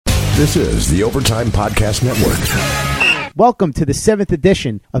This is the Overtime Podcast Network. Welcome to the 7th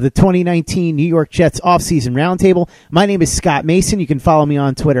edition of the 2019 New York Jets Offseason Roundtable. My name is Scott Mason. You can follow me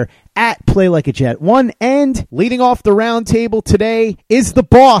on Twitter at PlayLikeAJet1. And leading off the roundtable today is the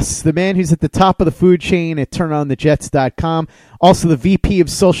boss, the man who's at the top of the food chain at TurnOnTheJets.com. Also the VP of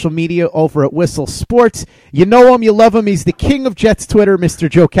social media over at Whistle Sports. You know him, you love him. He's the king of Jets Twitter, Mr.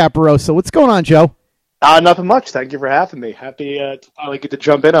 Joe Caporoso. What's going on, Joe? Nothing much. Thank you for having me. Happy to finally get to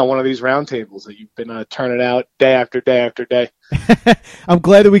jump in on one of these roundtables that you've been turning out day after day after day. I'm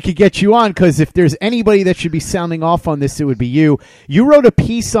glad that we could get you on, because if there's anybody that should be sounding off on this, it would be you. You wrote a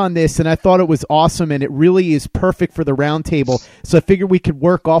piece on this, and I thought it was awesome, and it really is perfect for the roundtable, so I figured we could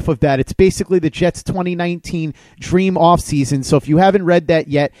work off of that. It's basically the Jets 2019 Dream Offseason, so if you haven't read that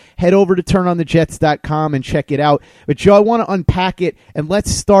yet, head over to TurnOnTheJets.com and check it out. But, Joe, I want to unpack it, and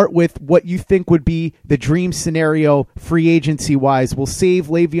let's start with what you think would be the dream scenario free agency-wise. We'll save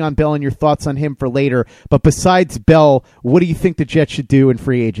Le'Veon Bell and your thoughts on him for later, but besides Bell, what do you think the Jets should do in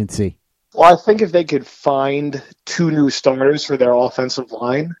free agency? Well, I think if they could find two new starters for their offensive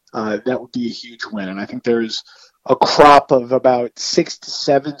line, that would be a huge win. And I think there's a crop of about 6 to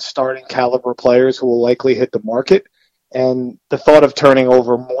 7 starting caliber players who will likely hit the market. And the thought of turning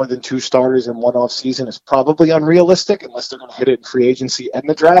over more than 2 starters in one off season is probably unrealistic unless they're going to hit it in free agency and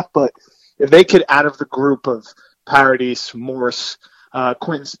the draft. But if they could, out of the group of Paradis, Morse,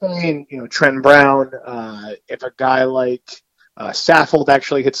 Quentin Spain, Trent Brown, if a guy like Saffold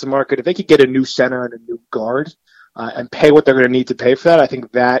actually hits the market, if they could get a new center and a new guard and pay what they're going to need to pay for that, I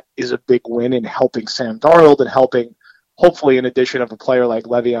think that is a big win in helping Sam Darnold and helping, hopefully, in addition of a player like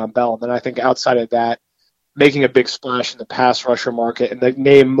Le'Veon Bell. And then I think outside of that, making a big splash in the pass rusher market, and the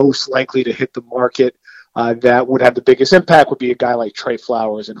name most likely to hit the market that would have the biggest impact would be a guy like Trey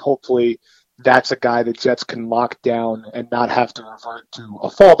Flowers. And hopefully that's a guy that Jets can lock down and not have to revert to a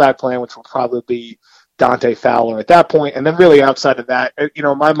fallback plan, which will probably be Dante Fowler at that point. And then really outside of that,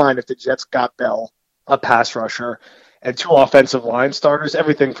 in my mind, if the Jets got Bell, a pass rusher, and 2 offensive line starters,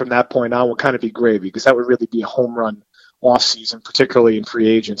 everything from that point on would kind of be gravy, because that would really be a home run offseason, particularly in free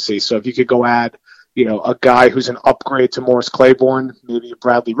agency. So if you could go add, a guy who's an upgrade to Morris Claiborne, maybe a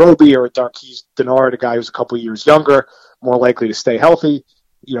Bradley Roby or a Darqueze Dennard, a guy who's a couple years younger, more likely to stay healthy,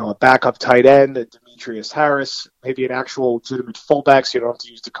 a backup tight end, a Demetrius Harris, maybe an actual legitimate fullback, so you don't have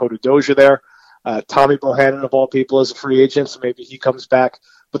to use Dakota Dozier there. Tommy Bohannon, of all people, is a free agent, so maybe he comes back.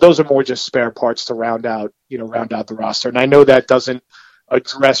 But those are more just spare parts to round out the roster. And I know that doesn't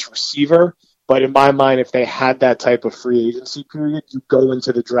address receiver, but in my mind, if they had that type of free agency period, you go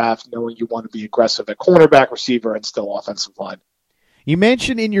into the draft knowing you want to be aggressive at cornerback, receiver, and still offensive line. You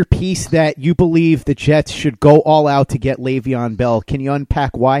mentioned in your piece that you believe the Jets should go all out to get Le'Veon Bell. Can you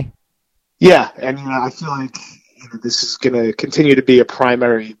unpack why? Yeah, and I feel like this is going to continue to be a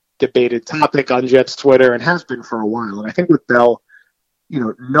primary debated topic on Jets Twitter and has been for a while. And I think with Bell,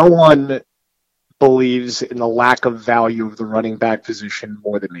 no one believes in the lack of value of the running back position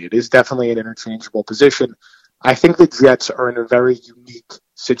more than me. It is definitely an interchangeable position. I think the Jets are in a very unique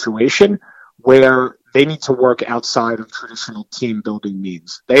situation where they need to work outside of traditional team building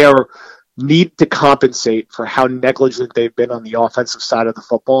needs. They need to compensate for how negligent they've been on the offensive side of the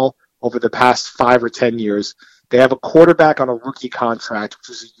football over the past 5 or 10 years. They have a quarterback on a rookie contract, which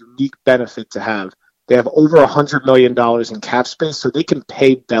is a unique benefit to have. They have over $100 million in cap space, so they can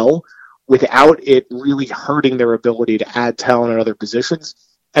pay Bell without it really hurting their ability to add talent at other positions.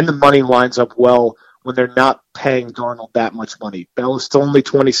 And the money lines up well when they're not paying Darnold that much money. Bell is still only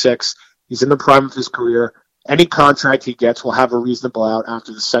 26. He's in the prime of his career. Any contract he gets will have a reasonable out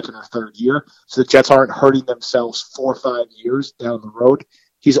after the 2nd or 3rd year, so the Jets aren't hurting themselves 4 or 5 years down the road.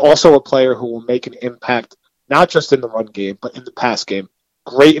 He's also a player who will make an impact not just in the run game, but in the pass game.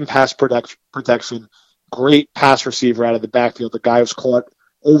 Great in pass protection, great pass receiver out of the backfield. The guy who's caught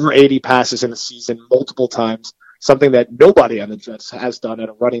over 80 passes in a season multiple times, something that nobody on the Jets has done at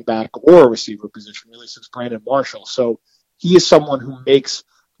a running back or a receiver position, really, since Brandon Marshall. So he is someone who makes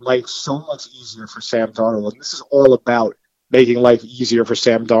life so much easier for Sam Darnold. And this is all about making life easier for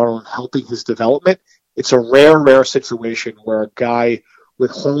Sam Darnold and helping his development. It's a rare situation where a guy with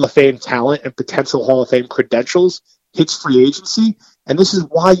Hall of Fame talent and potential Hall of Fame credentials hits free agency. And this is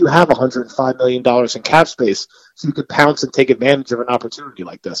why you have $105 million in cap space, so you can pounce and take advantage of an opportunity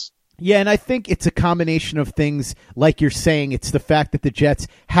like this. Yeah, and I think it's a combination of things, like you're saying. It's the fact that the Jets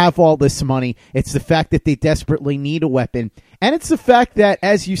have all this money. It's the fact that they desperately need a weapon. And it's the fact that,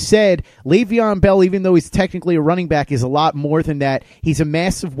 as you said, Le'Veon Bell, even though he's technically a running back, is a lot more than that. He's a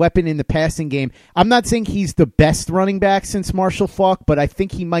massive weapon in the passing game. I'm not saying he's the best running back since Marshall Faulk, but I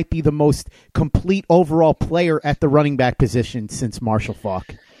think he might be the most complete overall player at the running back position since Marshall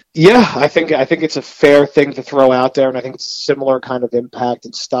Faulk. Yeah, I think it's a fair thing to throw out there, and I think it's a similar kind of impact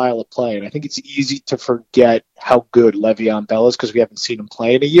and style of play. And I think it's easy to forget how good Le'Veon Bell is because we haven't seen him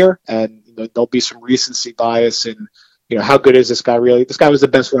play in a year, and there'll be some recency bias and how good is this guy really? This guy was the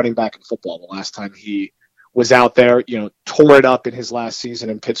best running back in football the last time he was out there. Tore it up in his last season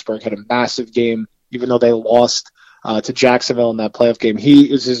in Pittsburgh, had a massive game, even though they lost to Jacksonville in that playoff game.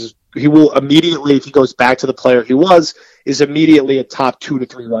 He will immediately, if he goes back to the player he was, is immediately a top 2 to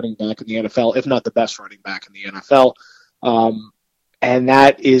 3 running back in the NFL, if not the best running back in the NFL. And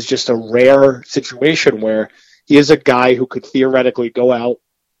that is just a rare situation where he is a guy who could theoretically go out,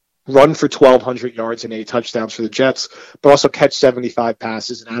 run for 1,200 yards and 8 touchdowns for the Jets, but also catch 75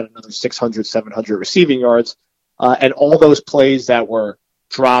 passes and add another 600, 700 receiving yards. And all those plays that were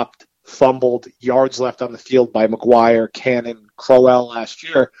dropped, fumbled, yards left on the field by McGuire, Cannon, Crowell last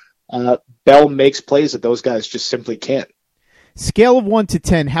year, Bell makes plays that those guys just simply can't. Scale of 1 to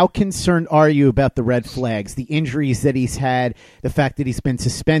 10, how concerned are you about the red flags, the injuries that he's had, the fact that he's been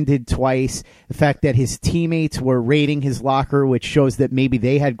suspended twice, the fact that his teammates were raiding his locker, which shows that maybe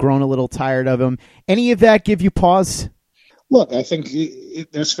they had grown a little tired of him? Any of that give you pause? Look, I think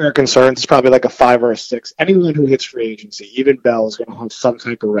there's fair concerns. It's probably like a 5 or a 6. Anyone who hits free agency, even Bell, is going to have some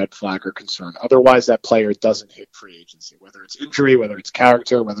type of red flag or concern. Otherwise, that player doesn't hit free agency, whether it's injury, whether it's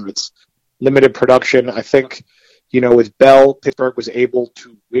character, whether it's limited production. I think, with Bell, Pittsburgh was able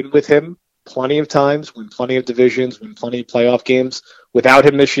to win with him plenty of times, win plenty of divisions, win plenty of playoff games. Without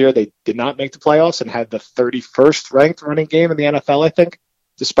him this year, they did not make the playoffs and had the 31st ranked running game in the NFL, I think,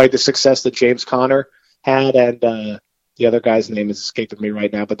 despite the success that James Conner had and the other guy's name is escaping me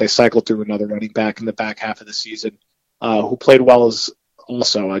right now, but they cycled through another running back in the back half of the season who played well as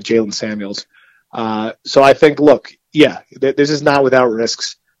also Jalen Samuels. So I think, look, this is not without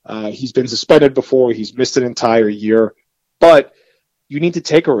risks. He's been suspended before. He's missed an entire year. But you need to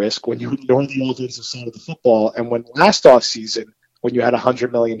take a risk when you ignore the offensive side of the football. And when last offseason, when you had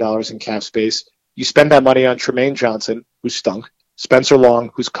 $100 million in cap space, you spend that money on Tremaine Johnson, who stunk, Spencer Long,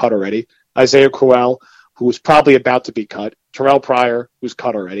 who's cut already, Isaiah Crowell, who was probably about to be cut, Terrell Pryor, who's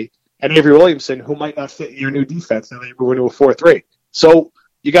cut already, and Avery Williamson, who might not fit in your new defense now that you're going to a 4-3. So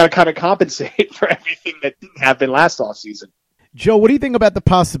you got to kind of compensate for everything that didn't happen last offseason. Joe, what do you think about the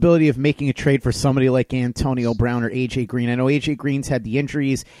possibility of making a trade for somebody like Antonio Brown or A.J. Green? I know A.J. Green's had the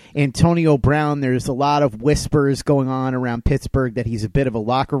injuries. Antonio Brown, there's a lot of whispers going on around Pittsburgh that he's a bit of a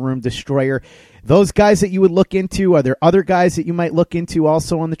locker room destroyer. Those guys that you would look into, are there other guys that you might look into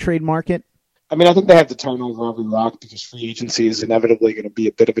also on the trade market? I mean, I think they have to turn over every rock because free agency is inevitably going to be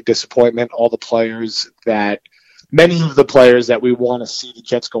a bit of a disappointment. Many of the players that we want to see the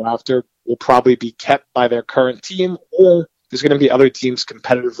Jets go after will probably be kept by their current team, or there's going to be other teams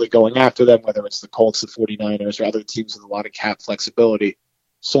competitively going after them, whether it's the Colts, the 49ers, or other teams with a lot of cap flexibility.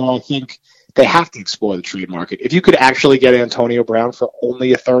 So I think they have to explore the trade market. If you could actually get Antonio Brown for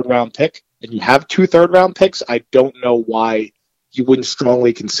only a third-round pick, and you have 2 third-round picks, I don't know why you wouldn't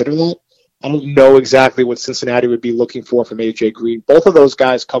strongly consider that. I don't know exactly what Cincinnati would be looking for from A.J. Green. Both of those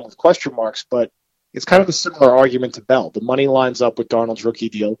guys come with question marks, but it's kind of a similar argument to Bell. The money lines up with Darnold's rookie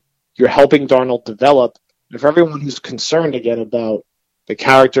deal. You're helping Darnold develop. And for everyone who's concerned again about the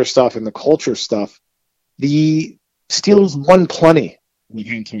character stuff and the culture stuff, the Steelers won plenty with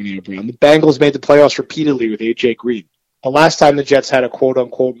Antonio Brown. The Bengals made the playoffs repeatedly with A.J. Green. The last time the Jets had a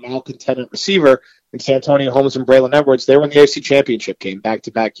quote-unquote malcontent receiver in Santonio Holmes and Braylon Edwards, they were in the AFC Championship game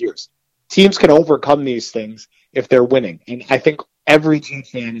back-to-back years. Teams can overcome these things if they're winning. And I think every Jet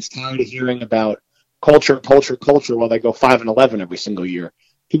fan is tired of hearing about culture while they go 5-11 every single year.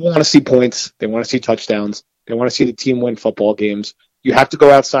 People want to see points. They want to see touchdowns. They want to see the team win football games. You have to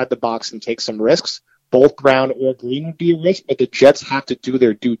go outside the box and take some risks. Both Brown or Green would be a risk, but the Jets have to do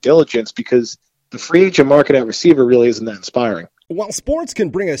their due diligence because the free agent market at receiver really isn't that inspiring. While sports can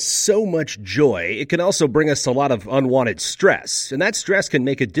bring us so much joy, it can also bring us a lot of unwanted stress, and that stress can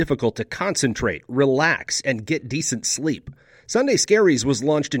make it difficult to concentrate, relax, and get decent sleep. Sunday Scaries was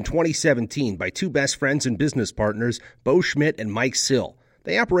launched in 2017 by 2 best friends and business partners, Bo Schmidt and Mike Sill.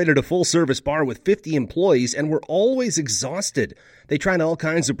 They operated a full-service bar with 50 employees and were always exhausted. They tried all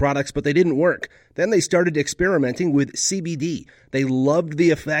kinds of products, but they didn't work. Then they started experimenting with CBD. They loved the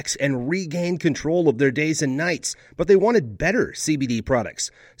effects and regained control of their days and nights, but they wanted better CBD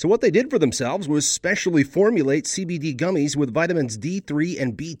products. So what they did for themselves was specially formulate CBD gummies with vitamins D3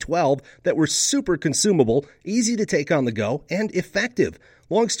 and B12 that were super consumable, easy to take on the go, and effective.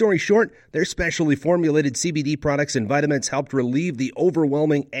 Long story short, their specially formulated CBD products and vitamins helped relieve the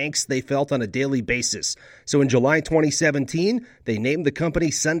overwhelming angst they felt on a daily basis. So in July 2017, they named the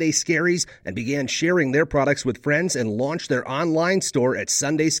company Sunday Scaries and began sharing their products with friends and launched their online store at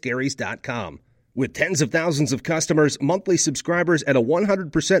sundayscaries.com. With tens of thousands of customers, monthly subscribers, and a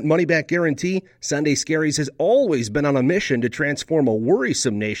 100% money-back guarantee, Sunday Scaries has always been on a mission to transform a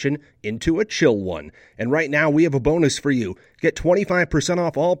worrisome nation into a chill one. And right now, we have a bonus for you. Get 25%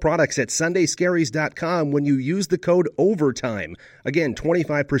 off all products at sundayscaries.com when you use the code OVERTIME. Again,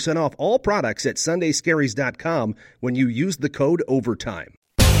 25% off all products at sundayscaries.com when you use the code OVERTIME.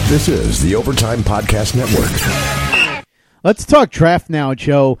 This is the Overtime Podcast Network. Let's talk draft now,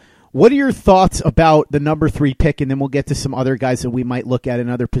 Joe. What are your thoughts about the number 3 pick? And then we'll get to some other guys that we might look at in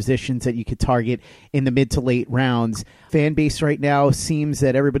other positions that you could target in the mid to late rounds. Fan base right now seems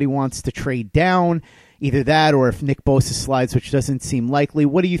that everybody wants to trade down, either that or if Nick Bosa slides, which doesn't seem likely.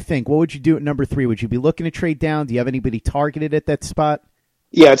 What do you think? What would you do at number 3? Would you be looking to trade down? Do you have anybody targeted at that spot?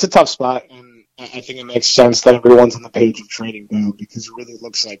 Yeah, it's a tough spot, and I think it makes sense that everyone's on the page of trading down because it really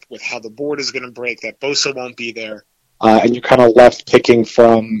looks like with how the board is going to break that Bosa won't be there, and you're kind of left picking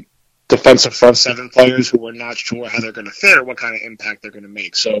from defensive front 7 players who are not sure how they're going to fit or what kind of impact they're going to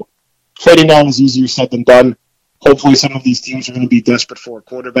make. So trading down is easier said than done. Hopefully some of these teams are going to be desperate for a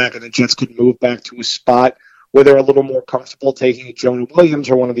quarterback, and the Jets could move back to a spot where they're a little more comfortable taking a Jonah Williams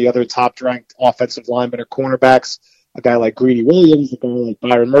or one of the other top-ranked offensive linemen or cornerbacks, a guy like Greedy Williams, a guy like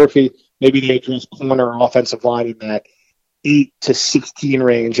Byron Murphy. Maybe they address corner or offensive line in that 8 to 16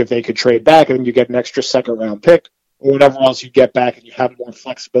 range if they could trade back, and then you get an extra second-round pick or whatever else you get back, and you have more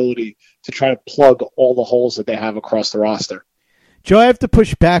flexibility to try to plug all the holes that they have across the roster. Joe, I have to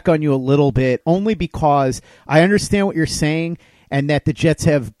push back on you a little bit, only because I understand what you're saying and that the Jets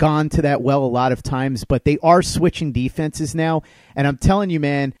have gone to that well a lot of times, but they are switching defenses now. And I'm telling you,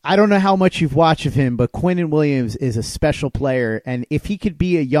 man, I don't know how much you've watched of him, but Quinnen Williams is a special player. And if he could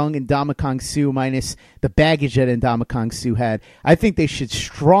be a young Ndamukong Suh minus the baggage that Ndamukong Suh had, I think they should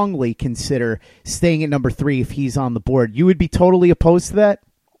strongly consider staying at number 3 if he's on the board. You would be totally opposed to that?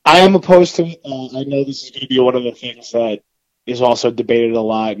 I am opposed to it. I know this is going to be one of the things that is also debated a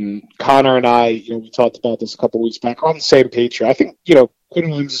lot. And Connor and I, we talked about this a couple of weeks back, on the same page here. I think, Quinnen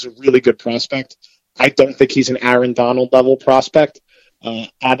Williams is a really good prospect. I don't think he's an Aaron Donald level prospect.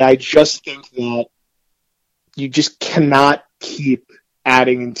 And I just think that you just cannot keep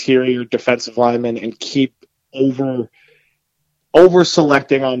adding interior defensive linemen and keep over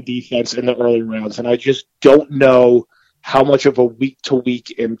selecting on defense in the early rounds. And I just don't know how much of a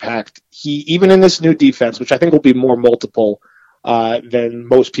week-to-week impact even in this new defense, which I think will be more multiple than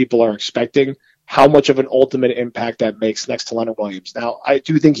most people are expecting, how much of an ultimate impact that makes next to Leonard Williams. Now, I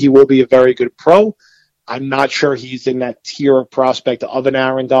do think he will be a very good pro. I'm not sure he's in that tier of prospect of an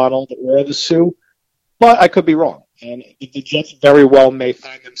Aaron Donald or the Sue, but I could be wrong. And the Jets very well may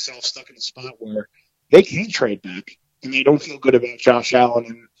find themselves stuck in a spot where they can trade back and they don't feel good about Josh Allen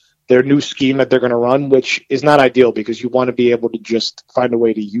and their new scheme that they're going to run, which is not ideal because you want to be able to just find a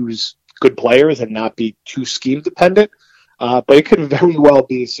way to use good players and not be too scheme dependent. But it could very well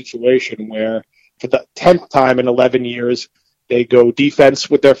be a situation where for the 10th time in 11 years, they go defense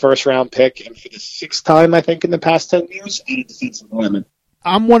with their first round pick. And for the 6th time, I think, in the past 10 years, add a defensive lineman.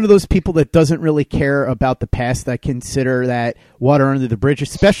 I'm one of those people that doesn't really care about the past. I consider that water under the bridge,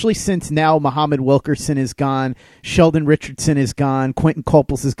 especially since now Muhammad Wilkerson is gone, Sheldon Richardson is gone, Quentin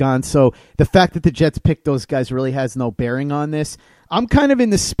Coples is gone. So the fact that the Jets picked those guys really has no bearing on this. I'm kind of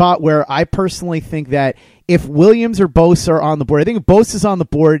in the spot where I personally think that if Williams or Bosa are on the board, I think if Bosa's on the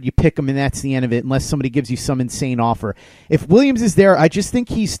board, you pick him and that's the end of it unless somebody gives you some insane offer. If Williams is there, I just think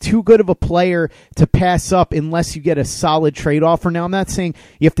he's too good of a player to pass up unless you get a solid trade offer. Now, I'm not saying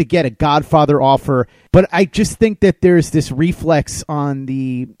you have to get a Godfather offer, but I just think that there's this reflex on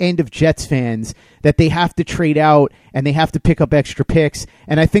the end of Jets fans that they have to trade out and they have to pick up extra picks.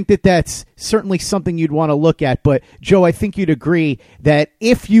 And I think that that's certainly something you'd want to look at. But, Joe, I think you'd agree that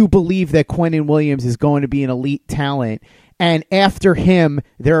if you believe that Quinnen Williams is going to be an elite talent, and after him,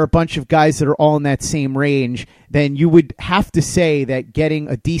 there are a bunch of guys that are all in that same range, then you would have to say that getting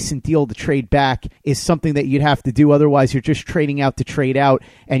a decent deal to trade back is something that you'd have to do. Otherwise, you're just trading out to trade out,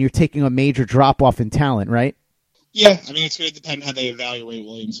 and you're taking a major drop-off in talent, right? Yeah, I mean, it's going to depend how they evaluate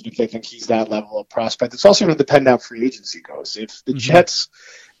Williams and if they think he's that level of prospect. It's also going to depend how free agency goes. If the Jets,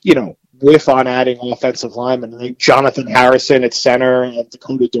 whiff on adding offensive linemen, I think Jonathan Harrison at center and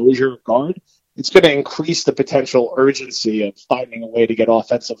Dakota Dozier at guard, it's going to increase the potential urgency of finding a way to get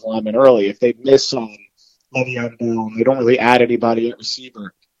offensive linemen early. If they miss on Le'Veon Bell and they don't really add anybody at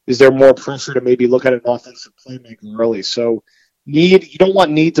receiver, is there more pressure to maybe look at an offensive playmaker early? So You don't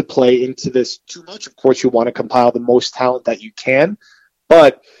want need to play into this too much. Of course, you want to compile the most talent that you can,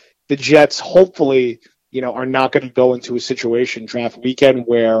 but the Jets hopefully, are not going to go into a situation draft weekend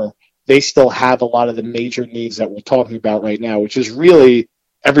where they still have a lot of the major needs that we're talking about right now, which is really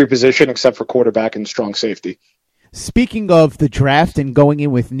every position except for quarterback and strong safety. Speaking of the draft and going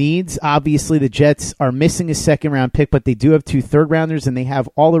in with needs, obviously the Jets are missing a second-round pick, but they do have 2 third-rounders, and they have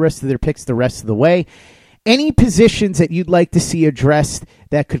all the rest of their picks the rest of the way. Any positions that you'd like to see addressed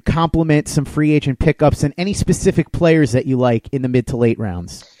that could complement some free agent pickups, and any specific players that you like in the mid to late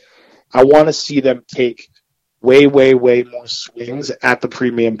rounds? I want to see them take way, way, way more swings at the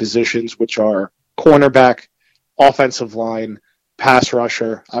premium positions, which are cornerback, offensive line, pass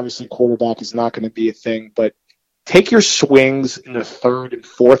rusher. Obviously, quarterback is not going to be a thing, but take your swings in the 3rd and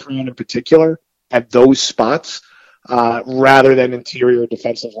 4th round in particular at those spots rather than interior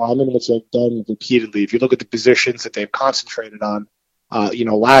defensive linemen, which they've done repeatedly. If you look at the positions that they've concentrated on,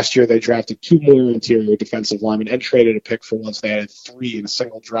 last year they drafted 2 more interior defensive linemen and traded a pick for once. They had 3 in a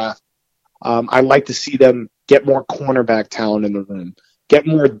single draft. I'd like to see them get more cornerback talent in the room, get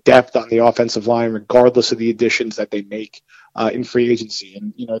more depth on the offensive line, regardless of the additions that they make in free agency.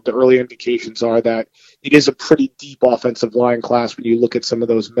 And, the early indications are that it is a pretty deep offensive line class when you look at some of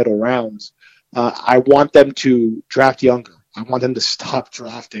those middle rounds. I want them to draft younger. I want them to stop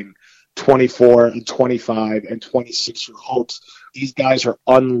drafting 24 and 25 and 26-year hopes. These guys are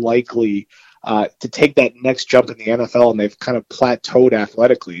unlikely to take that next jump in the NFL, and they've kind of plateaued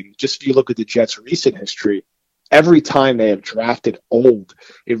athletically. Just if you look at the Jets' recent history, every time they have drafted old,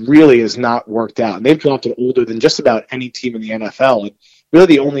 it really has not worked out. And they've drafted older than just about any team in the NFL. And really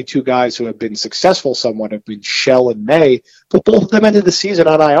the only 2 guys who have been successful somewhat have been Shell and May, but both of them ended the season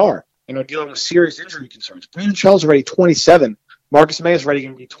on IR and are dealing with serious injury concerns. Brandon Shell's already 27. Marcus May is already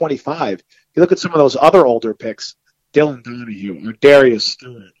going to be 25. You look at some of those other older picks, Dylan Donahue, or Darius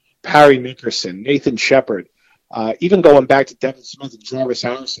Stewart, Parry Nickerson, Nathan Shepard, even going back to Devin Smith and Jarvis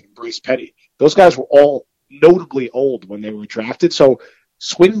Harrison and Bryce Petty. Those guys were all notably old when they were drafted. So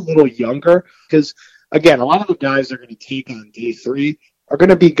swing a little younger because, again, a lot of the guys they're going to take on day 3 are going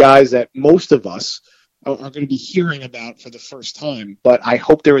to be guys that most of us are going to be hearing about for the first time. But I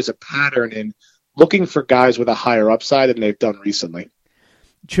hope there is a pattern in looking for guys with a higher upside than they've done recently.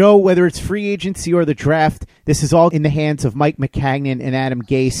 Joe, whether it's free agency or the draft, this is all in the hands of Mike Maccagnan and Adam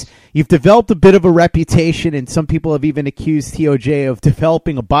Gase. You've developed a bit of a reputation, and some people have even accused TOJ of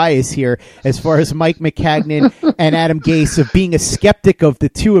developing a bias here as far as Mike Maccagnan and Adam Gase of being a skeptic of the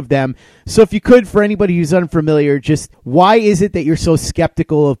 2 of them. So if you could, for anybody who's unfamiliar, just why is it that you're so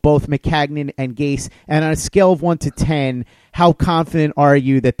skeptical of both Maccagnan and Gase? And on a scale of 1 to 10, how confident are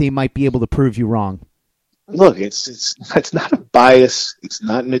you that they might be able to prove you wrong? Look, it's not a bias. It's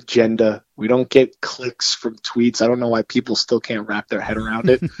not an agenda. We don't get clicks from tweets. I don't know why people still can't wrap their head around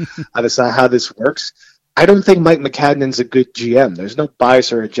it. That's not how this works. I don't think Mike Maccagnan's a good GM. There's no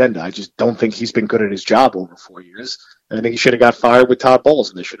bias or agenda. I just don't think he's been good at his job over 4 years. And I think he should have got fired with Todd Bowles,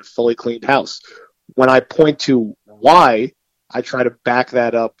 and they should have fully cleaned house. When I point to why, I try to back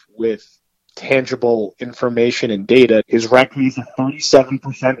that up with tangible information and data. His record is a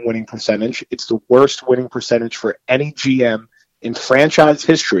 37% winning percentage. It's the worst winning percentage for any GM in franchise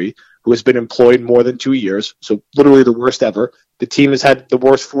history who has been employed more than 2 years. So literally the worst ever. The team has had the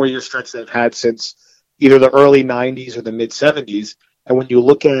worst 4-year stretch they've had since either the early 90s or the mid 70s. And when you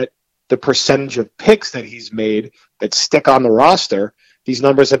look at the percentage of picks that he's made that stick on the roster, these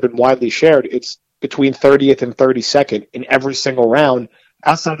numbers have been widely shared. It's between 30th and 32nd in every single round,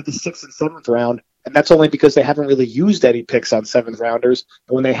 outside of the 6th and 7th round, and that's only because they haven't really used any picks on 7th rounders.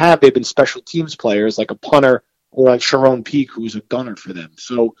 And when they have, they've been special teams players like a punter or like Sharon Peake, who's a gunner for them.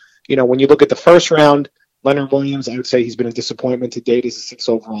 So, when you look at the first round, Leonard Williams, I would say he's been a disappointment to date as a 6th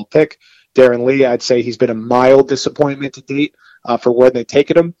overall pick. Darren Lee, I'd say he's been a mild disappointment to date for where they've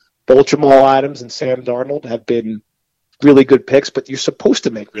taken him. Both Jamal Adams and Sam Darnold have been really good picks, but you're supposed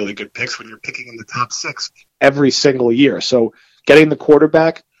to make really good picks when you're picking in the top 6 every single year. So getting the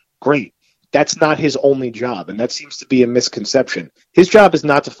quarterback, great. That's not his only job, and that seems to be a misconception. His job is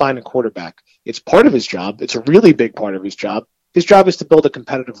not to find a quarterback. It's part of his job. It's a really big part of his job. His job is to build a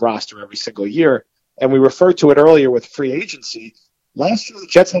competitive roster every single year, and we referred to it earlier with free agency. Last year, the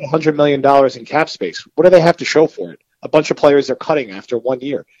Jets had $100 million in cap space. What do they have to show for it? A bunch of players they're cutting after 1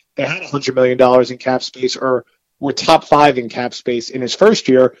 year. They had $100 million in cap space, or were top 5 in cap space in his first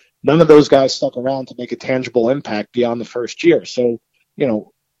year. None of those guys stuck around to make a tangible impact beyond the first year. So,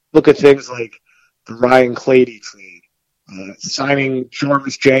 look at things like the Ryan Clady trade, signing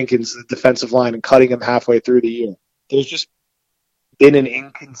Jarvis Jenkins, the defensive line, and cutting him halfway through the year. There's just been an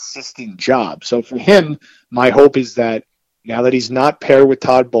inconsistent job. So for him, my hope is that Now that he's not paired with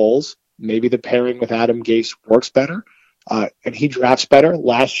Todd Bowles, maybe the pairing with Adam Gase works better, and he drafts better.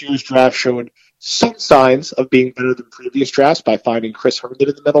 Last year's draft showed some signs of being better than previous drafts by finding Chris Herndon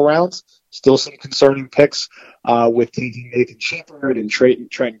in the middle rounds. Still some concerning picks with taking Nathan Shepard and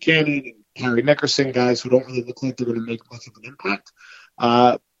Trent Cannon and Harry Nickerson, guys who don't really look like they're going to make much of an impact.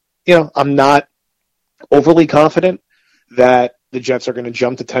 I'm not overly confident that the Jets are going to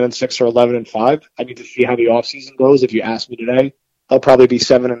jump to 10-6 or 11-5. I need to see how the offseason goes. If you ask me today, they'll probably be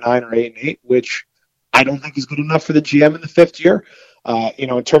 7-9 or 8-8, which I don't think is good enough for the GM in the fifth year.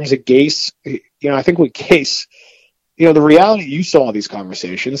 In terms of Gase, I think with Gase, the reality, you saw these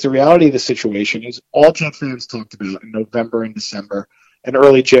conversations, the reality of the situation is all Jet fans talked about in November and December and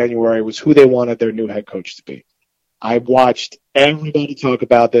early January was who they wanted their new head coach to be. I watched everybody talk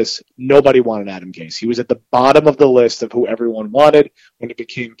about this. Nobody wanted Adam Gase. He was at the bottom of the list of who everyone wanted when it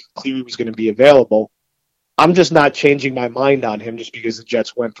became clear he was going to be available. I'm just not changing my mind on him just because the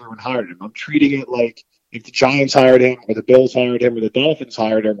Jets went through and hired him. I'm treating it like if the Giants hired him or the Bills hired him or the Dolphins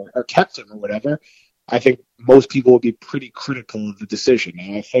hired him or kept him or whatever, I think most people would be pretty critical of the decision.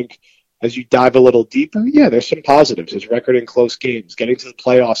 And I think as you dive a little deeper, there's some positives. His record in close games, getting to the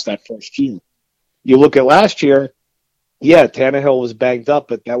playoffs that first year. You look at last year, Tannehill was banged up,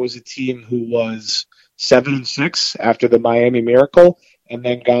 but that was a team who was 7-6 after the Miami Miracle and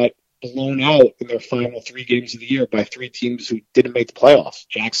then got blown out in their final 3 games of the year by 3 teams who didn't make the playoffs,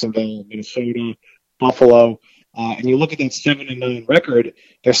 Jacksonville, Minnesota, Buffalo. And you look at that 7-9 record,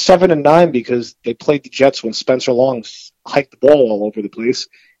 they're 7-9 because they played the Jets when Spencer Long hiked the ball all over the place,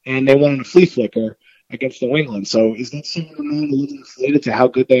 and they won on a flea flicker against New England. So is that 7-9 a little inflated to how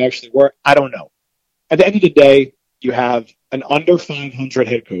good they actually were? I don't know. At the end of the day, you have an under 500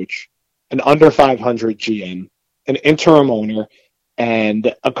 head coach, an under 500 GM, an interim owner,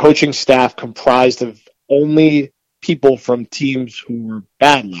 and a coaching staff comprised of only people from teams who were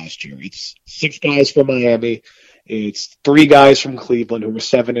bad last year. It's 6 guys from Miami. It's 3 guys from Cleveland who were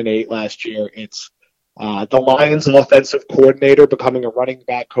 7-8 last year. It's the Lions' offensive coordinator becoming a running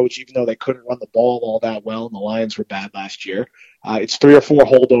back coach, even though they couldn't run the ball all that well, and the Lions were bad last year. It's 3 or 4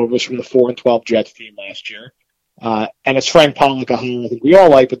 holdovers from the 4-12 Jets team last year. And it's Frank Pollock, a hire I think we all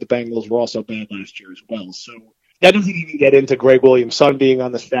like, but the Bengals were also bad last year as well. So that doesn't even get into Greg Williams' son being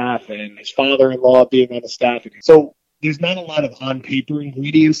on the staff and his father-in-law being on the staff. So there's not a lot of on-paper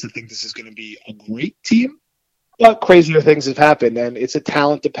ingredients to think this is going to be a great team, but crazier things have happened, and it's a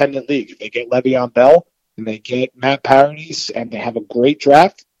talent-dependent league. If they get Le'Veon Bell and they get Matt Paradis and they have a great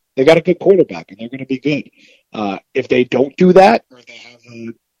draft, they got a good quarterback, and they're going to be good. If they don't do that, or they have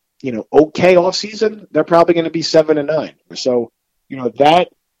a okay offseason, they're probably going to be 7-9. So, that,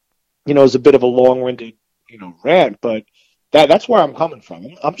 is a bit of a long-winded, rant, but that's where I'm coming from.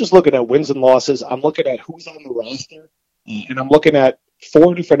 I'm just looking at wins and losses. I'm looking at who's on the roster, and I'm looking at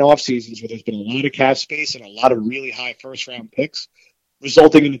 4 different off seasons where there's been a lot of cap space and a lot of really high first-round picks,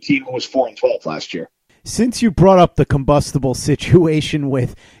 resulting in a team who was 4-12 last year. Since you brought up the combustible situation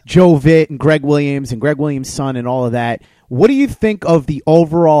with Joe Vitt and Greg Williams' son and all of that, what do you think of the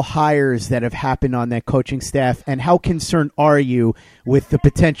overall hires that have happened on that coaching staff, and how concerned are you with the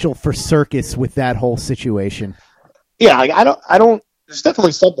potential for circus with that whole situation? Yeah, I don't. There's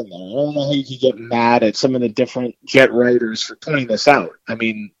definitely something there. I don't know how you can get mad at some of the different Jet writers for pointing this out. I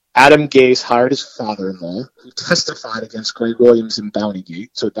mean, Adam Gase hired his father-in-law, who testified against Greg Williams in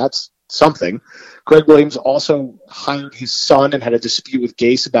Bountygate, so that's something. Greg Williams also hired his son and had a dispute with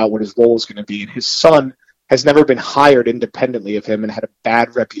Gase about what his role was going to be, and his son has never been hired independently of him and had a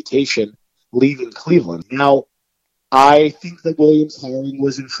bad reputation leaving Cleveland. Now, I think that Williams' hiring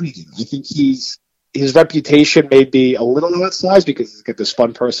was intriguing. I think his reputation may be a little outsized because he's got this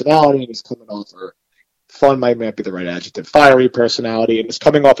fun personality and he's coming off, or fun might not be the right adjective, fiery personality, and he's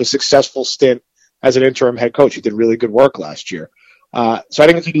coming off a successful stint as an interim head coach. He did really good work last year. So I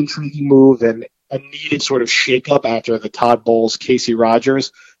think it's an intriguing move and a needed sort of shakeup after the Todd Bowles, Casey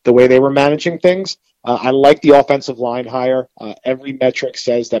Rogers, the way they were managing things. I like the offensive line hire. Every metric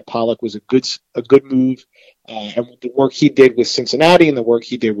says that Pollock was a good move, and the work he did with Cincinnati and the work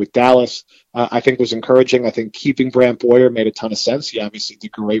he did with Dallas, I think was encouraging. I think keeping Brant Boyer made a ton of sense. He obviously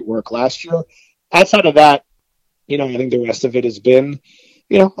did great work last year. Outside of that, I think the rest of it has been,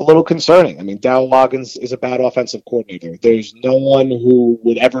 a little concerning. I mean, Dow Loggins is a bad offensive coordinator. There's no one who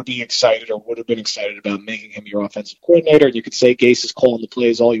would ever be excited or would have been excited about making him your offensive coordinator. You could say Gase is calling the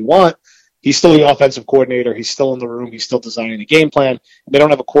plays all you want. He's still the offensive coordinator. He's still in the room. He's still designing the game plan. They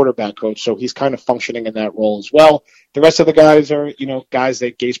don't have a quarterback coach, so he's kind of functioning in that role as well. The rest of the guys are, guys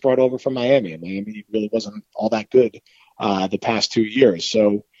that Gase brought over from Miami, and Miami really wasn't all that good the past 2 years.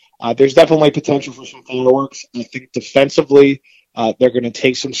 So There's definitely potential for some fireworks. I think defensively, they're going to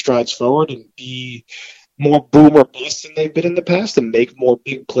take some strides forward and be more boom or bust than they've been in the past and make more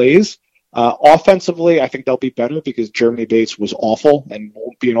big plays. Offensively, I think they'll be better because Jeremy Bates was awful and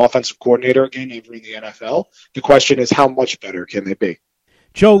won't be an offensive coordinator again ever in the NFL. The question is, how much better can they be?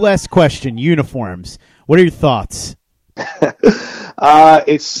 Joe, last question. Uniforms. What are your thoughts?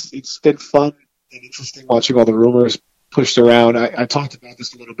 It's been fun and interesting watching all the rumors pushed around. I talked about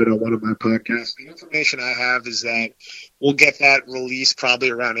this a little bit on one of my podcasts. The information I have is that we'll get that release probably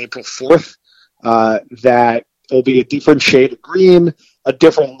around April 4th. That will be a different shade of green, a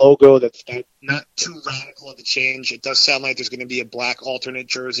different logo that's not too radical of a change. It does sound like there's going to be a black alternate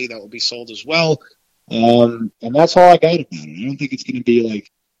jersey that will be sold as well. And that's all I got about it. I don't think it's going to be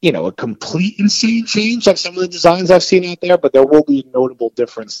like, a complete insane change like some of the designs I've seen out there, but there will be a notable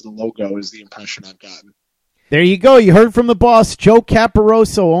difference to the logo is the impression I've gotten. There you go. You heard from the boss, Joe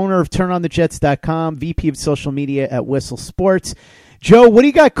Caporoso, owner of TurnOnTheJets.com, VP of social media at Whistle Sports. Joe, what do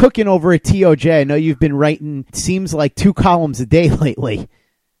you got cooking over at TOJ? I know you've been writing, it seems like 2 columns a day lately.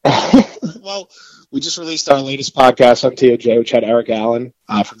 Well, we just released our latest podcast on TOJ, which had Eric Allen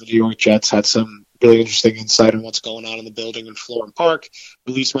from the New York Jets, had some really interesting insight on what's going on in the building in Florham Park.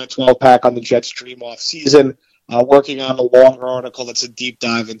 Released my 12-pack on the Jets' dream offseason. Working on a longer article that's a deep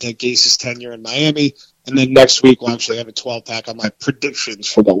dive into Gase's tenure in Miami. And then next week, we'll actually have a 12-pack on my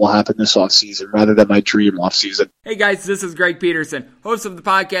predictions for what will happen this offseason rather than my dream offseason. Hey guys, this is Greg Peterson, host of the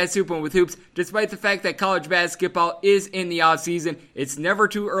podcast Hoopin' with Hoops. Despite the fact that college basketball is in the offseason, it's never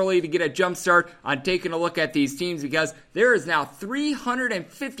too early to get a jump start on taking a look at these teams because there is now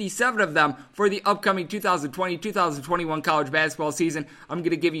 357 of them for the upcoming 2020-2021 college basketball season. I'm going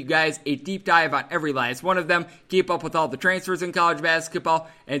to give you guys a deep dive on every last one of them, keep up with all the transfers in college basketball,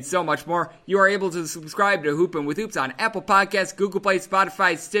 and so much more. You are able to subscribe to Hoopin' with Hoops on Apple Podcasts, Google Play,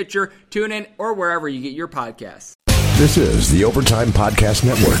 Spotify, Stitcher, TuneIn, or wherever you get your podcasts. This is the Overtime Podcast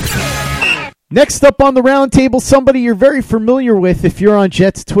Network. Next up on the roundtable, somebody you're very familiar with if you're on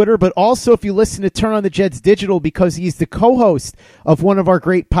Jets Twitter, but also if you listen to Turn on the Jets Digital because he's the co-host of one of our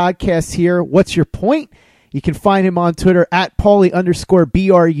great podcasts here, What's Your Point? You can find him on Twitter at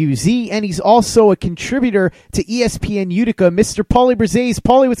Paulie_BRUZ, and he's also a contributor to ESPN Utica, Mr. Paulie Bruzzese.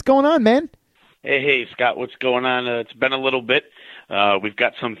 Paulie, what's going on, man? Hey, Scott, what's going on? It's been a little bit. We've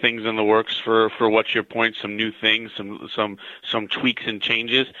got some things in the works for What's Your Point, some new things, some tweaks and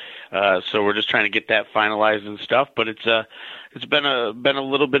changes. So we're just trying to get that finalized and stuff. But it's been a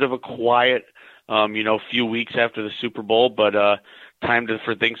little bit of a quiet, few weeks after the Super Bowl. But time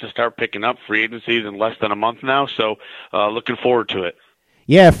for things to start picking up. Free agency is in less than a month now, so looking forward to it.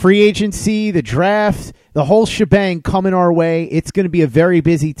 Yeah, free agency, the draft, the whole shebang coming our way. It's going to be a very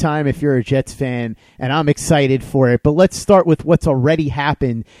busy time if you're a Jets fan, and I'm excited for it. But let's start with what's already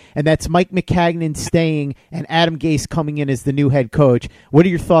happened, and that's Mike Maccagnan staying and Adam Gase coming in as the new head coach. What are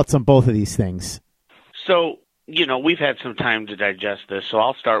your thoughts on both of these things? So, we've had some time to digest this, so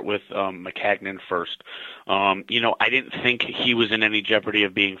I'll start with Maccagnan first. I didn't think he was in any jeopardy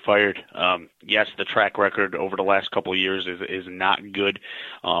of being fired. Yes, the track record over the last couple of years is not good,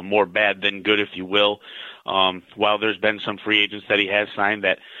 more bad than good, if you will. While there's been some free agents that he has signed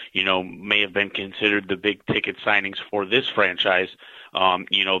that, may have been considered the big ticket signings for this franchise,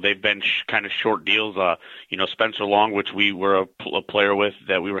 they've been kind of short deals. Spencer Long, which we were a player with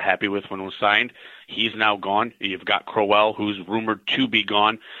that we were happy with when it was signed, he's now gone. You've got Crowell, who's rumored to be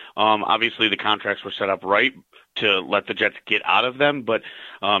gone. Obviously, the contracts were set up right to let the Jets get out of them. But,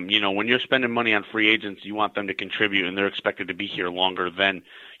 when you're spending money on free agents, you want them to contribute, and they're expected to be here longer than,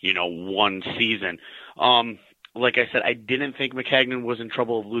 one season. Like I said, I didn't think Maccagnan was in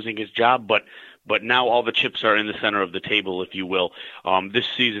trouble of losing his job, but now all the chips are in the center of the table, if you will. This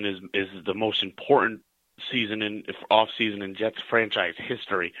season is the most important season off-season in Jets franchise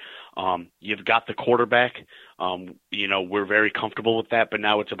history. You've got the quarterback. We're very comfortable with that, but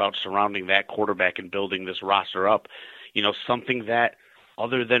now it's about surrounding that quarterback and building this roster up. Something that,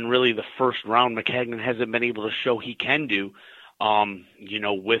 other than really the first round, Maccagnan hasn't been able to show he can do,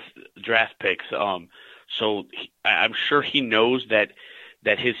 with draft picks. So I'm sure he knows that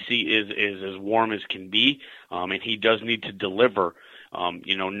his seat is as warm as can be, and he does need to deliver.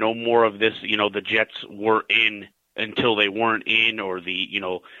 No more of this, the Jets were in until they weren't in, or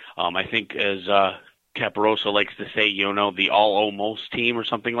I think as Caporoso likes to say, the all almost team or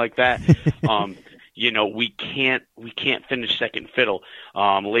something like that. We can't finish second fiddle.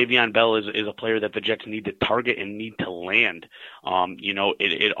 Le'Veon Bell is a player that the Jets need to target and need to land.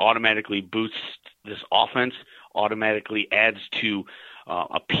 It automatically boosts this offense, automatically adds to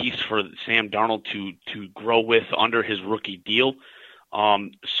a piece for Sam Darnold to grow with under his rookie deal.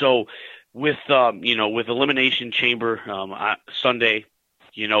 So with with Elimination Chamber Sunday,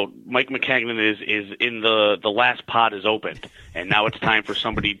 Mike McCagnon is in the last pot is opened, and now it's time for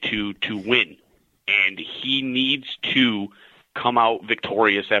somebody to win, and he needs to come out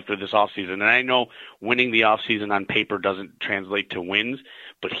victorious after this offseason. And I know winning the offseason on paper doesn't translate to wins,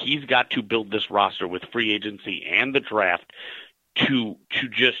 but he's got to build this roster with free agency and the draft to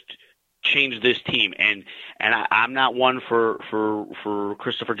just change this team. And I'm not one for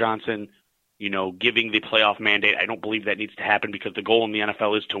Christopher Johnson, giving the playoff mandate. I don't believe that needs to happen because the goal in the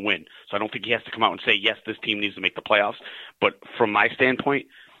NFL is to win. So I don't think he has to come out and say, yes, this team needs to make the playoffs. But from my standpoint,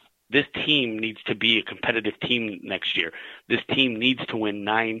 this team needs to be a competitive team next year. This team needs to win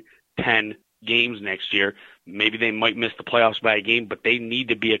 9, 10 games next year. Maybe they might miss the playoffs by a game, but they need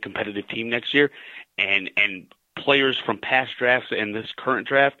to be a competitive team next year. And players from past drafts and this current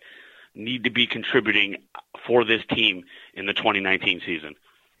draft need to be contributing for this team in the 2019 season.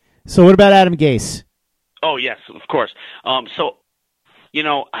 So what about Adam Gase? Oh, yes, of course. The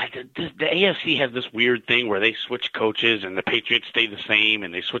AFC has this weird thing where they switch coaches and the Patriots stay the same,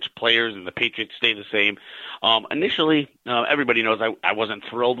 and they switch players and the Patriots stay the same. Initially, everybody knows I wasn't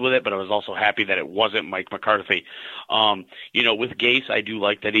thrilled with it, but I was also happy that it wasn't Mike McCarthy. With Gase, I do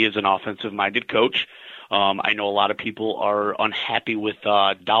like that he is an offensive-minded coach. I know a lot of people are unhappy with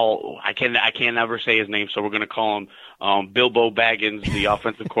Dowell. I can't ever say his name, so we're going to call him Bilbo Baggins, the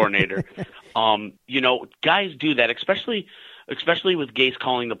offensive coordinator. Guys do that, especially with Gase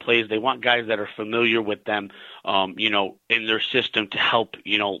calling the plays. They want guys that are familiar with them, in their system to help,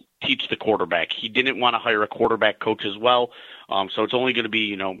 teach the quarterback. He didn't want to hire a quarterback coach as well, so it's only going to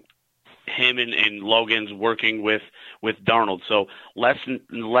be, him and Logan's working with Darnold. So less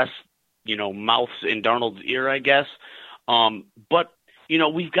mouths in Darnold's ear, I guess. But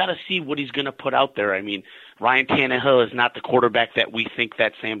we've got to see what he's going to put out there. I mean, Ryan Tannehill is not the quarterback that we think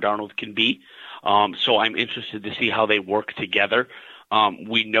that Sam Darnold can be. So I'm interested to see how they work together.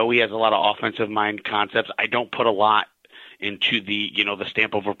 We know he has a lot of offensive mind concepts. I don't put a lot into the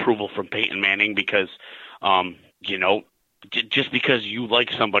stamp of approval from Peyton Manning because, just because you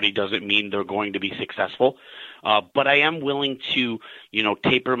like somebody doesn't mean they're going to be successful. But I am willing to,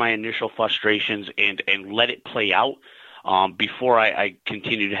 taper my initial frustrations and let it play out before I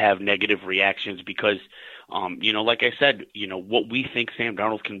continue to have negative reactions because, like I said, what we think Sam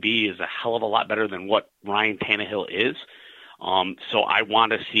Darnold can be is a hell of a lot better than what Ryan Tannehill is. So I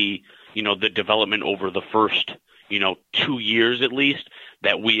want to see, the development over the first, 2 years at least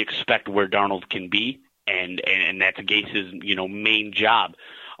that we expect where Darnold can be. And that's Gase's, main job.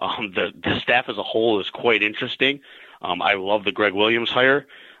 The staff as a whole is quite interesting. I love the Greg Williams hire.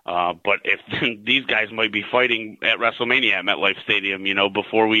 But if these guys might be fighting at WrestleMania at MetLife Stadium,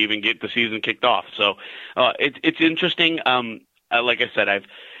 before we even get the season kicked off. So it's interesting. Like I said,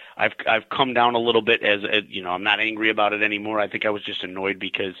 I've come down a little bit as I'm not angry about it anymore. I think I was just annoyed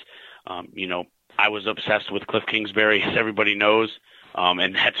because I was obsessed with Cliff Kingsbury, as everybody knows.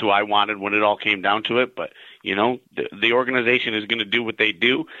 And that's who I wanted when it all came down to it. But, the organization is going to do what they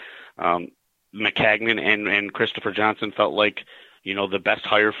do. McCagnon and Christopher Johnson felt like, the best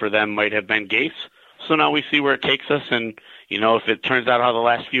hire for them might have been Gase. So now we see where it takes us. And, if it turns out how the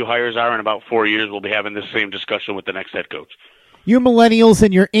last few hires are in about 4 years, we'll be having the same discussion with the next head coach. You millennials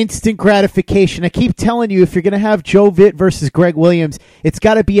and your instant gratification. I keep telling you, if you're going to have Joe Vitt versus Greg Williams, it's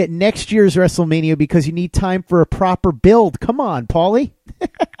got to be at next year's WrestleMania because you need time for a proper build. Come on, Paulie.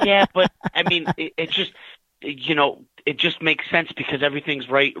 Yeah, but, I mean, it just, it just makes sense because everything's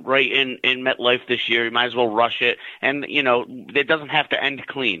right in MetLife this year. You might as well rush it. And, it doesn't have to end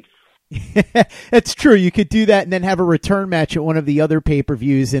clean. That's true. You could do that and then have a return match at one of the other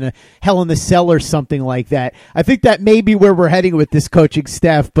pay-per-views in a Hell in the Cell or something like that. I think that may be where we're heading with this coaching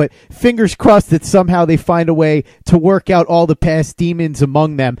staff, but fingers crossed that somehow they find a way to work out all the past demons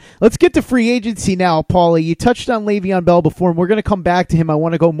among them. Let's get to free agency now, Paulie. You touched on Le'Veon Bell before, and we're going to come back to him. I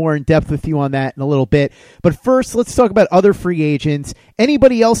want to go more in depth with you on that in a little bit. But first, let's talk about other free agents.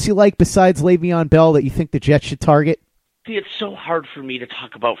 Anybody else you like besides Le'Veon Bell that you think the Jets should target? See, it's so hard for me to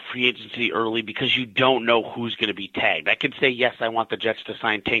talk about free agency early because you don't know who's going to be tagged. I could say, yes, I want the Jets to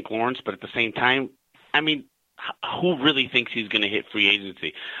sign Tank Lawrence, but at the same time, I mean, who really thinks he's going to hit free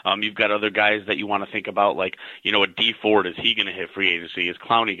agency? You've got other guys that you want to think about, like, a D Ford. Is he going to hit free agency? Is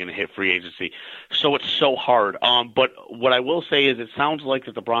Clowney going to hit free agency? So it's so hard. But what I will say is it sounds like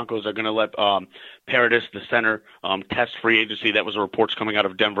that the Broncos are going to let Paradis, the center, test free agency. That was reports coming out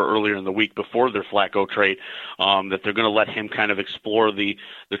of Denver earlier in the week before their Flacco trade, that they're going to let him kind of explore the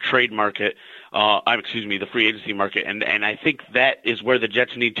trade market, the free agency market. And I think that is where the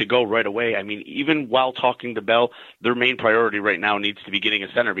Jets need to go right away. I mean, even while talking to Bell, their main priority right now needs to be getting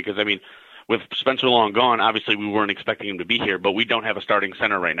a center because, I mean, with Spencer Long gone, obviously we weren't expecting him to be here, but we don't have a starting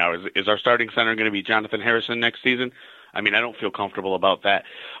center right now. Is our starting center going to be Jonathan Harrison next season? I mean, I don't feel comfortable about that.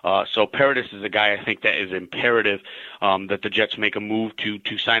 So Paradis is a guy I think that is imperative that the Jets make a move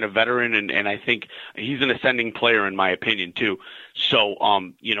to sign a veteran, and I think he's an ascending player in my opinion too. So,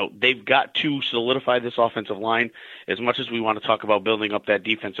 they've got to solidify this offensive line as much as we want to talk about building up that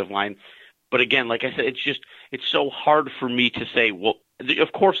defensive line. But again, like I said, it's so hard for me to say, well,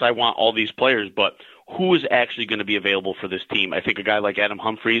 of course I want all these players, but who is actually going to be available for this team? I think a guy like Adam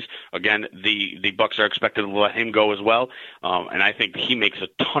Humphries, again, the Bucs are expected to let him go as well, and I think he makes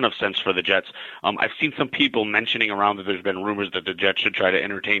a ton of sense for the Jets. I've seen some people mentioning around that there's been rumors that the Jets should try to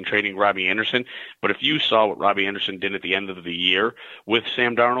entertain trading Robbie Anderson, but if you saw what Robbie Anderson did at the end of the year with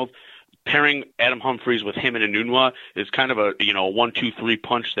Sam Darnold, pairing Adam Humphries with him and Enunwa is kind of a 1-2-3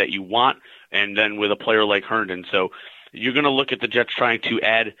 punch that you want, and then with a player like Herndon. So you're going to look at the Jets trying to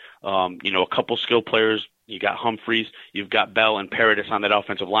add, a couple skill players. You got Humphries, you've got Bell and Paradis on that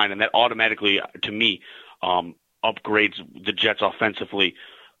offensive line, and that automatically, to me, upgrades the Jets offensively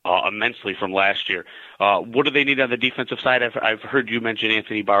immensely from last year. What do they need on the defensive side? I've heard you mention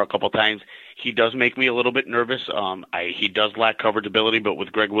Anthony Barr a couple times. He does make me a little bit nervous. He does lack coverage ability, but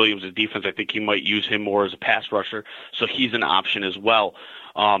with Greg Williams' defense, I think he might use him more as a pass rusher, so he's an option as well.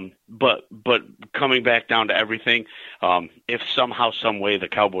 But coming back down to everything, if somehow, some way the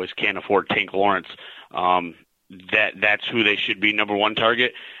Cowboys can't afford Tank Lawrence, that's who they should be number one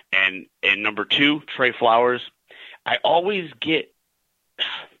target. And number two, Trey Flowers. I always get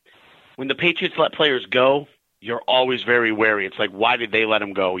when the Patriots let players go, you're always very wary. It's like, why did they let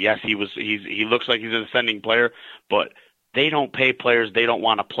him go? Yes, he looks like he's an ascending player, but they don't pay players they don't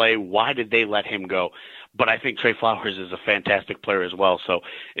want to play. Why did they let him go? But I think Trey Flowers is a fantastic player as well. So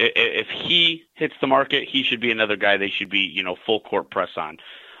if he hits the market, he should be another guy they should be, full court press on.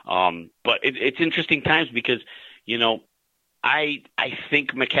 But it's interesting times because, I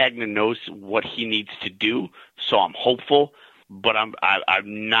think Maccagnan knows what he needs to do. So I'm hopeful, but I'm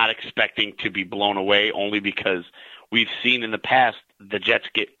not expecting to be blown away only because we've seen in the past the Jets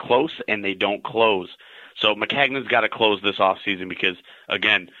get close and they don't close. So Maccagnan's got to close this offseason because,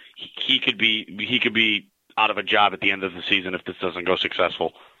 again, he could be out of a job at the end of the season if this doesn't go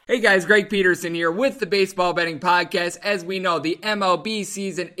successful. Hey guys, Greg Peterson here with the Baseball Betting Podcast. As we know, the MLB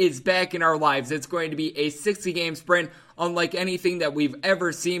season is back in our lives. It's going to be a 60-game sprint unlike anything that we've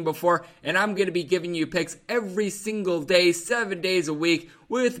ever seen before, and I'm going to be giving you picks every single day, 7 days a week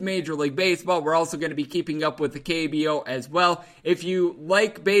with Major League Baseball. We're also going to be keeping up with the KBO as well. If you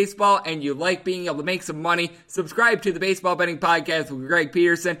like baseball and you like being able to make some money, subscribe to the Baseball Betting Podcast with Greg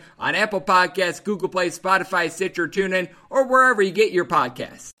Peterson on Apple Podcasts, Google Play, Spotify, Stitcher, TuneIn, or wherever you get your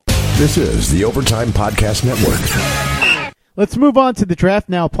podcasts. This is the Overtime Podcast Network. Let's move on to the draft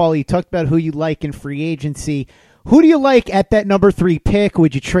now, Paulie. You talked about who you like in free agency. Who do you like at that number 3 pick?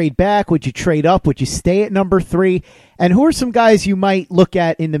 Would you trade back? Would you trade up? Would you stay at number 3? And who are some guys you might look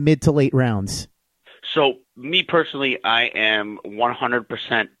at in the mid to late rounds? So, me personally, I am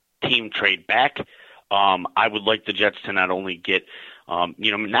 100% team trade back. I would like the Jets to not only get,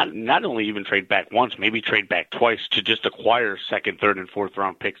 not only even trade back once, maybe trade back twice to just acquire second, third, and fourth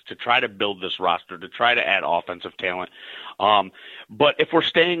round picks to try to build this roster, to try to add offensive talent. But if we're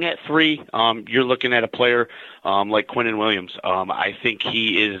staying at 3, you're looking at a player like Quinnen Williams. I think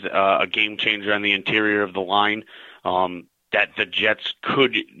he is a game changer on the interior of the line. That the Jets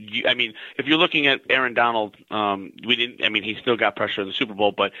could, if you're looking at Aaron Donald, he still got pressure in the Super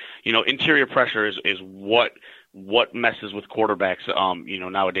Bowl, but, interior pressure is what messes with quarterbacks,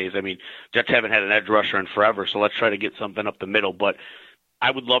 nowadays. Jets haven't had an edge rusher in forever, so let's try to get something up the middle. But I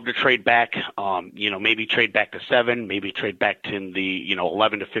would love to trade back, maybe trade back to 7, maybe trade back to the,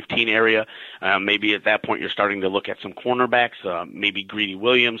 11 to 15 area. Maybe at that point you're starting to look at some cornerbacks, maybe Greedy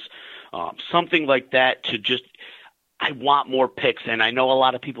Williams, something like that to just – I want more picks, and I know a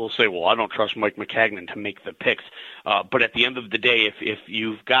lot of people say, well, I don't trust Mike Maccagnan to make the picks. But at the end of the day, if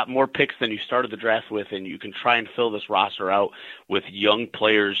you've got more picks than you started the draft with and you can try and fill this roster out with young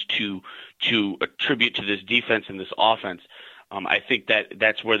players to attribute to this defense and this offense, I think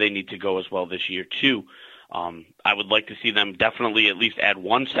that's where they need to go as well this year too. I would like to see them definitely at least add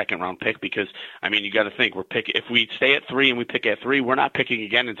 1 second-round pick because, you got to think, if we stay at 3 and we pick at 3, we're not picking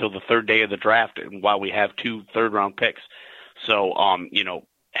again until the 3rd day of the draft and while we have 2 third-round picks. So,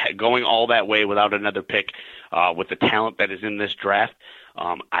 going all that way without another pick with the talent that is in this draft,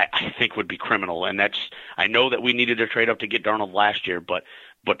 I think would be criminal. And I know that we needed to trade up to get Darnold last year, but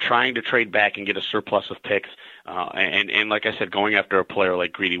trying to trade back and get a surplus of picks, and like I said, going after a player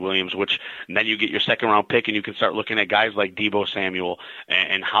like Greedy Williams, and then you get your second round pick, and you can start looking at guys like Deebo Samuel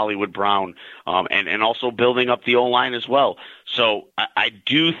and Hollywood Brown, and also building up the O-line as well. So I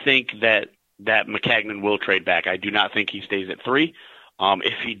do think that Maccagnan will trade back. I do not think he stays at 3.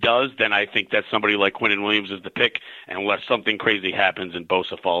 If he does, then I think that somebody like Quinnen Williams is the pick, unless something crazy happens and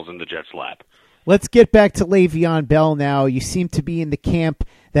Bosa falls in the Jets' lap. Let's get back to Le'Veon Bell now. You seem to be in the camp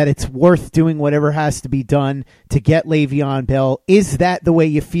that it's worth doing whatever has to be done to get Le'Veon Bell. Is that the way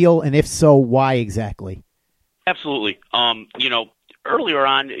you feel? And if so, why exactly? Absolutely. Earlier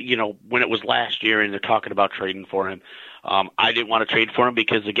on, when it was last year and they're talking about trading for him, I didn't want to trade for him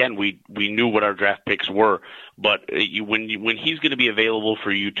because, again, we knew what our draft picks were. But when he's going to be available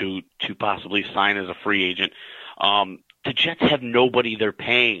for you to possibly sign as a free agent, the Jets have nobody they're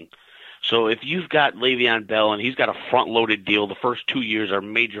paying. So if you've got Le'Veon Bell and he's got a front-loaded deal, the first 2 years are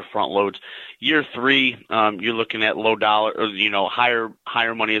major front loads. Year 3, you're looking at low dollar, or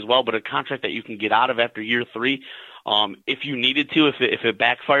higher money as well, but a contract that you can get out of after year 3, if you needed to, if it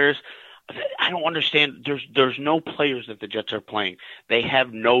backfires. I don't understand. There's no players that the Jets are playing. They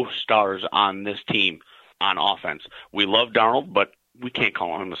have no stars on this team on offense. We love Darnold, but we can't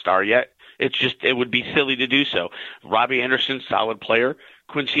call him a star yet. It would be silly to do so. Robbie Anderson, solid player.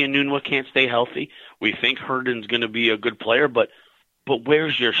 Quincy Enunwa can't stay healthy. We think Herndon's going to be a good player, but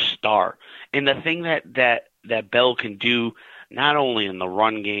where's your star? And the thing that Bell can do, not only in the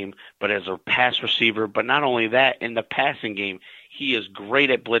run game, but as a pass receiver, but not only that, in the passing game, he is great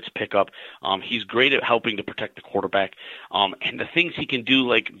at blitz pickup. He's great at helping to protect the quarterback. And the things he can do,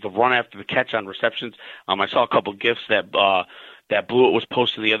 like the run after the catch on receptions, I saw a couple GIFs that Blewett was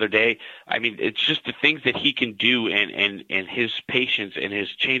posting the other day. I mean, it's just the things that he can do and his patience and his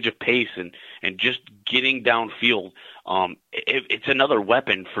change of pace and just getting downfield. It's another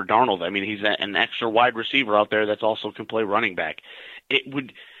weapon for Darnold. I mean, he's an extra wide receiver out there that's also can play running back.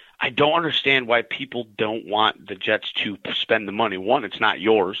 I don't understand why people don't want the Jets to spend the money. One, it's not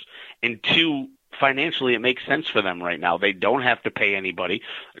yours. And two, financially, it makes sense for them right now. They don't have to pay anybody.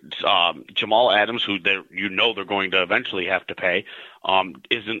 Jamal Adams, who they're going to eventually have to pay,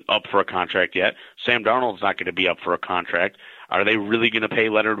 isn't up for a contract yet. Sam Darnold's not going to be up for a contract. Are they really going to pay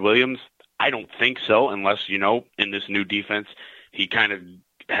Leonard Williams? I don't think so, unless, in this new defense, he kind of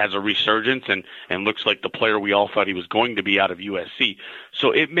has a resurgence and looks like the player we all thought he was going to be out of USC.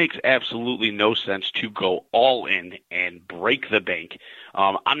 So it makes absolutely no sense to go all in and break the bank.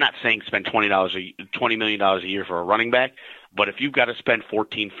 I'm not saying spend $20 million a year for a running back, but if you've got to spend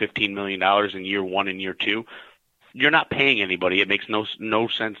 $14, $15 million in year 1 and year 2, you're not paying anybody. It makes no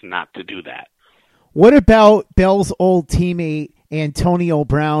sense not to do that. What about Bell's old teammate Antonio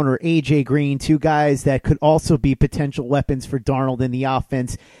Brown or A.J. Green, two guys that could also be potential weapons for Darnold in the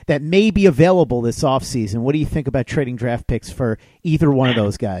offense that may be available this offseason? What do you think about trading draft picks for either one of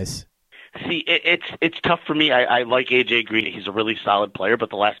those guys? See, it's tough for me. I like A.J. Green. He's a really solid player, but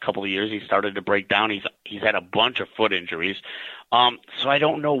the last couple of years he started to break down. He's had a bunch of foot injuries. So I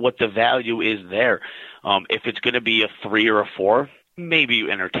don't know what the value is there. If it's going to be a 3 or a 4, maybe you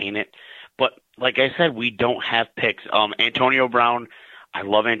entertain it. But like I said, we don't have picks. Antonio Brown, I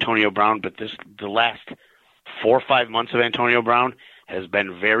love Antonio Brown, but the last 4 or 5 months of Antonio Brown has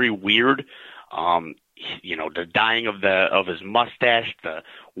been very weird. The dying of his mustache, the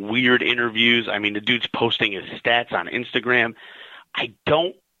weird interviews. I mean, the dude's posting his stats on Instagram.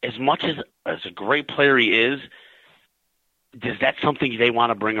 As much as a great player he is that something they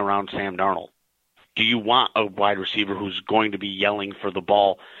want to bring around Sam Darnold? Do you want a wide receiver who's going to be yelling for the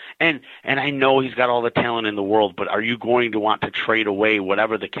ball? And I know he's got all the talent in the world, but are you going to want to trade away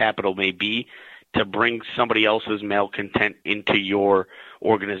whatever the capital may be to bring somebody else's malcontent into your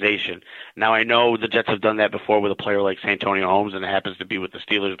organization? Now, I know the Jets have done that before with a player like Santonio Holmes, and it happens to be with the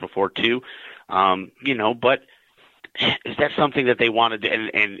Steelers before too. But is that something that they wanted to?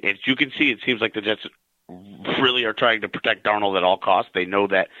 And as you can see, it seems like the Jets really are trying to protect Darnold at all costs. They know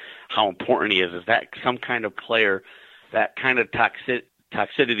that how important he is. Is that some kind of player, that kind of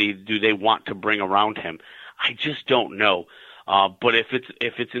toxicity do they want to bring around him? I just don't know. But if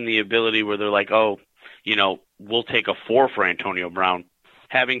it's in the ability where they're like, we'll take a 4 for Antonio Brown,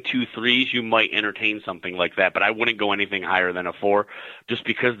 having 2 3s, you might entertain something like that. But I wouldn't go anything higher than a 4, just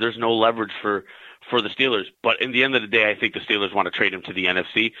because there's no leverage for the Steelers. But in the end of the day, I think the Steelers want to trade him to the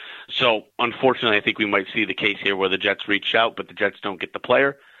NFC. So unfortunately, I think we might see the case here where the Jets reach out, but the Jets don't get the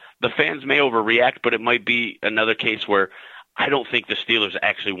player. The fans may overreact, but it might be another case where I don't think the Steelers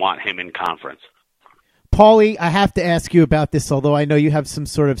actually want him in conference. Paulie, I have to ask you about this, although I know you have some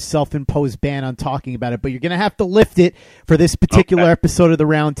sort of self-imposed ban on talking about it, but you're going to have to lift it for this particular episode of the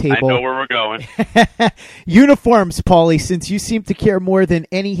Roundtable. I know where we're going. Uniforms, Paulie, since you seem to care more than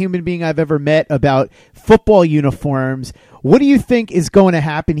any human being I've ever met about football uniforms, what do you think is going to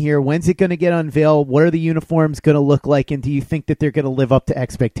happen here? When's it going to get unveiled? What are the uniforms going to look like? And do you think that they're going to live up to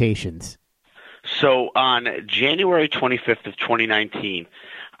expectations? So on January 25th of 2019,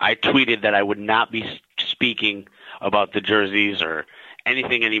 I tweeted that I would not be speaking about the jerseys or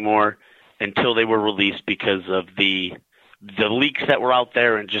anything anymore until they were released because of the leaks that were out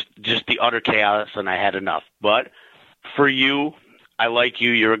there and just the utter chaos, and I had enough. But for you, I like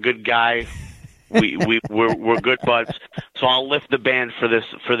you. You're a good guy. We're good buds. So I'll lift the ban for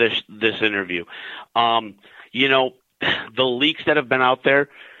this interview. You know, the leaks that have been out there,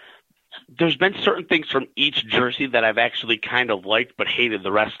 there's been certain things from each jersey that I've actually kind of liked but hated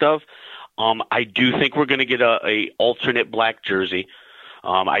the rest of. I do think we're going to get a alternate black jersey.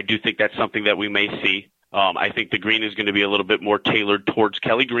 I do think that's something that we may see. I think the green is going to be a little bit more tailored towards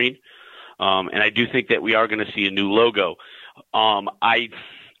Kelly Green. And I do think that we are going to see a new logo. I'm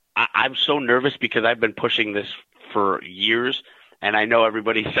so nervous because I've been pushing this for years, and I know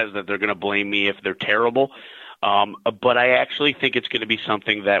everybody says that they're going to blame me if they're terrible. But I actually think it's going to be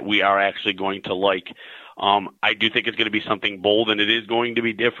something that we are actually going to like. I do think it's going to be something bold, and it is going to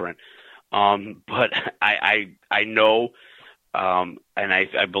be different. But I know, and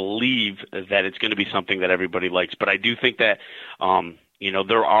I believe that it's going to be something that everybody likes. But I do think that,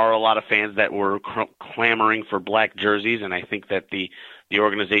 there are a lot of fans that were clamoring for black jerseys, and I think that the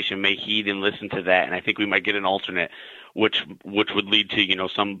organization may heed and listen to that. And I think we might get an alternate, which would lead to,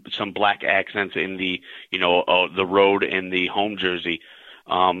 some black accents in the, the road and the home jersey.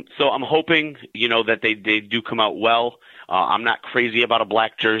 So I'm hoping, that they do come out well. I'm not crazy about a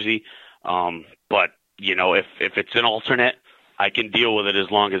black jersey. But if it's an alternate, I can deal with it as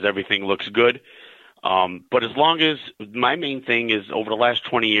long as everything looks good. But as long as my main thing is over the last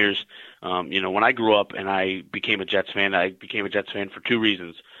 20 years, when I grew up and I became a Jets fan, I became a Jets fan for two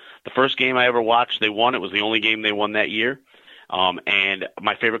reasons. The first game I ever watched, they won. It was the only game they won that year. And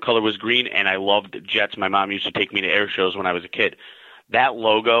my favorite color was green, and I loved Jets. My mom used to take me to air shows when I was a kid. That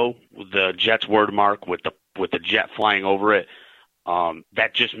logo, the Jets word mark with the jet flying over it,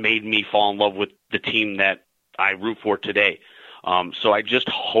 that just made me fall in love with the team that I root for today. So I just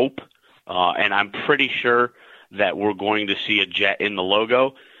hope, and I'm pretty sure that we're going to see a jet in the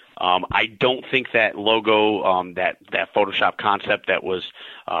logo. I don't think that logo, that Photoshop concept that was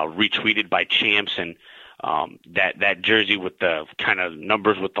retweeted by Champs and that jersey with the kind of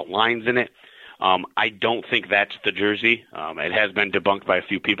numbers with the lines in it, I don't think that's the jersey. It has been debunked by a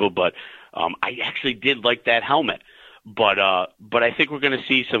few people, but I actually did like that helmet. But I think we're going to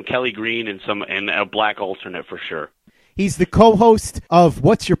see some Kelly Green and a black alternate for sure. He's the co-host of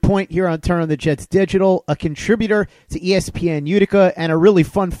What's Your Point here on Turn on the Jets Digital, a contributor to ESPN Utica, and a really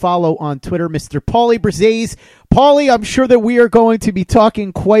fun follow on Twitter, Mr. Paulie Bruzzese. Paulie, I'm sure that we are going to be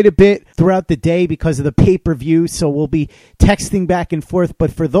talking quite a bit throughout the day because of the pay-per-view, so we'll be texting back and forth.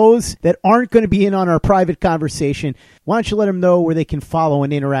 But for those that aren't going to be in on our private conversation, why don't you let them know where they can follow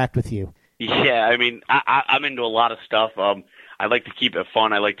and interact with you? Yeah, I mean, I'm into a lot of stuff. I like to keep it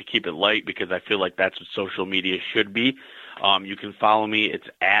fun. I like to keep it light because I feel like that's what social media should be. You can follow me. It's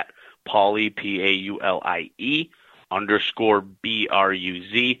at Paulie, Paulie,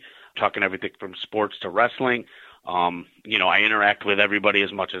 _BRUZ, talking everything from sports to wrestling. I interact with everybody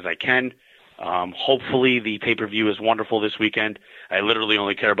as much as I can. Hopefully the pay-per-view is wonderful this weekend. I literally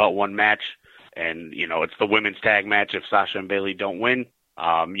only care about one match, and, it's the women's tag match. If Sasha and Bayley don't win,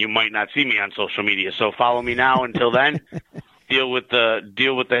 you might not see me on social media. So follow me now. Until then, deal with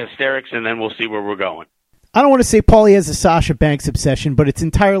the hysterics, and then we'll see where we're going. I don't want to say Paulie has a Sasha Banks obsession, but it's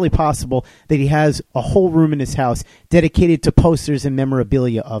entirely possible that he has a whole room in his house dedicated to posters and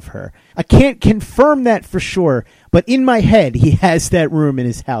memorabilia of her. I can't confirm that for sure, but in my head, he has that room in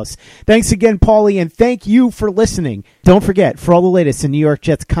his house. Thanks again, Paulie, and thank you for listening. Don't forget, for all the latest in New York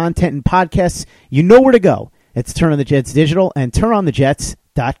Jets content and podcasts, you know where to go. It's Turn on the Jets Digital and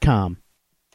turnonthejets.com.